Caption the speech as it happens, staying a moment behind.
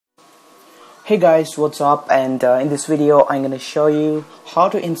Hey guys, what's up? And in this video I'm going to show you how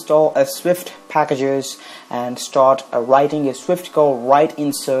to install a Swift packages and start writing a Swift code right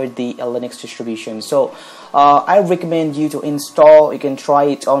inside the Linux distribution. So I recommend you to install. You can try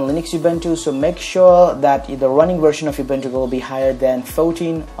it on Linux Ubuntu, so make sure that the running version of Ubuntu will be higher than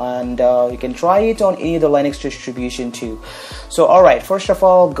 14, and you can try it on any other Linux distribution too. So alright, first of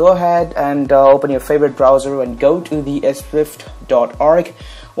all, go ahead and open your favorite browser and go to the swift.org.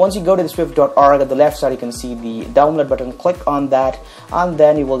 Once you go to the swift.org, at the left side you can see the download button. Click on that and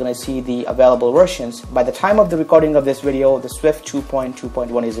then you will gonna see the available versions. By the time of the recording of this video, the Swift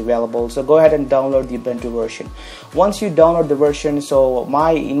 2.2.1 is available, so go ahead and download the Ubuntu version. Once you download the version, so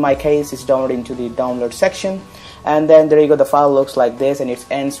in my case it's downloaded into the download section, and then there you go, the file looks like this and it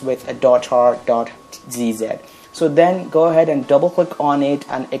ends with a .r.zz. So then go ahead and double click on it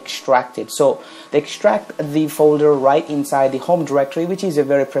and extract it. So extract the folder right inside the home directory, which is a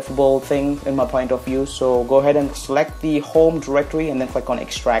very preferable thing in my point of view. So go ahead and select the home directory and then click on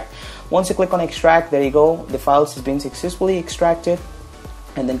extract. Once you click on extract, there you go, the files has been successfully extracted.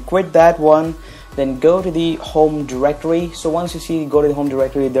 And then quit that one, then go to the home directory. So once you see go to the home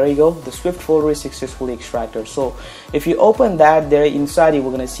directory, there you go, the Swift folder is successfully extracted. So if you open that, there inside you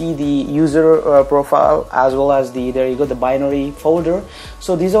we're gonna see the user profile as well as there you go, the binary folder.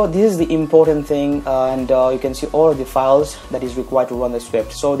 So this is the important thing, and you can see all of the files that is required to run the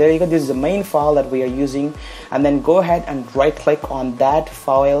Swift. So there you go, this is the main file that we are using, and then go ahead and right click on that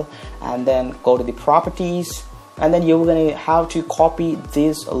file and then go to the properties. And then you're going to have to copy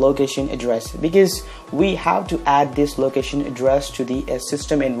this location address, because we have to add this location address to the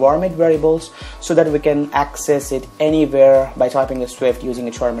system environment variables so that we can access it anywhere by typing a Swift using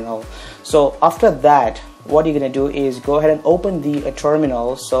a terminal. So after that, what you're going to do is go ahead and open the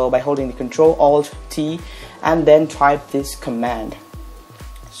terminal. So by holding the Control-Alt-T and then type this command.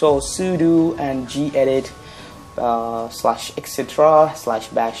 So sudo and gedit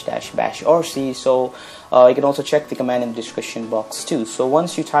 /etc/bash.Rc. So you can also check the command in the description box too. So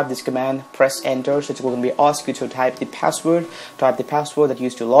once you type this command, press enter. So it's going to be ask you to type the password that you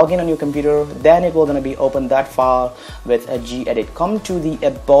used to log in on your computer. Then it will going to be open that file with a gedit. Come to the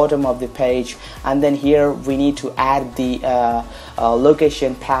bottom of the page, and then here we need to add the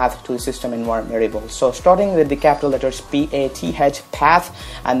location path to the system environment variable. So starting with the capital letters PATH, path,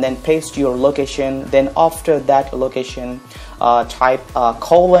 and then paste your location. Then after that location, type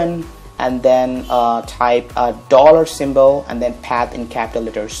colon, and then type a dollar symbol and then path in capital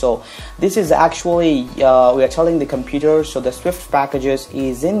letters. So this is actually we are telling the computer, so the Swift packages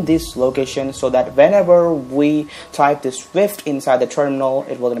is in this location, so that whenever we type the Swift inside the terminal,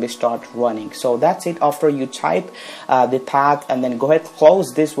 it will gonna be start running. So that's it. After you type the path, and then go ahead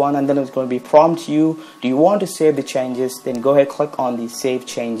close this one, and then it's going to be prompt you, do you want to save the changes? Then go ahead click on the save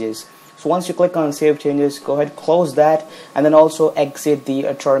changes. So once you click on save changes, go ahead close that, and then also exit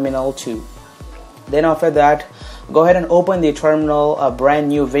the terminal too. Then after that, go ahead and open the terminal, a brand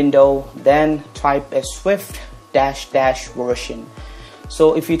new window, then type a Swift -- version.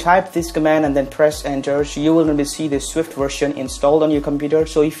 So if you type this command and then press enter, so you will see the Swift version installed on your computer.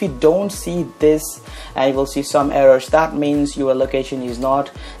 So if you don't see this and you will see some errors, that means your location is not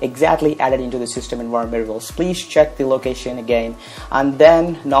exactly added into the system environment variables. Please check the location again. And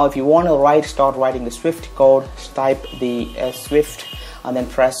then now if you want to start writing the Swift code, type the Swift and then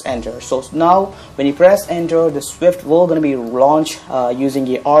press enter. So now when you press enter, the Swift will going to be launched using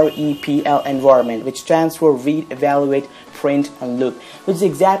a REPL environment, which stands for read, evaluate, print and loop, which is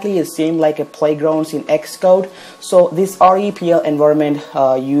exactly the same like a playgrounds in Xcode. So this REPL environment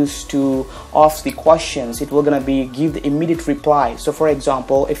used to ask the questions, it will gonna be give the immediate reply. So for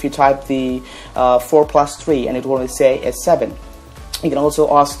example, if you type the 4 + 3 and it will say a 7. You can also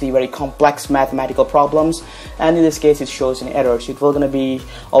ask the very complex mathematical problems, and in this case it shows an error. So it will going to be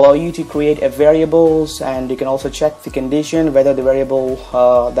allow you to create a variables, and you can also check the condition whether the variable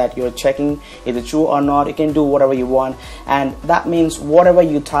that you're checking is it true or not. You can do whatever you want, and that means whatever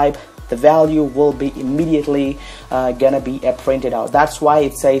you type, the value will be immediately gonna be printed out. That's why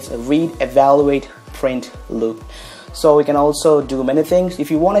it says read, evaluate, print, loop. So we can also do many things. If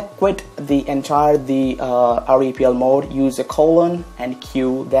you want to quit the entire REPL mode, use a colon and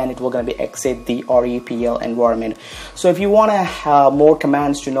Q, then it will going to be exit the REPL environment. So if you want to have more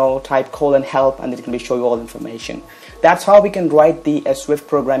commands to know, type colon help, and it can be show you all the information. That's how we can write the Swift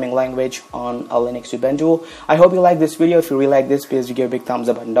programming language on a Linux Ubuntu. I hope you like this video. If you really like this, please give a big thumbs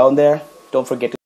up and down there. Don't forget to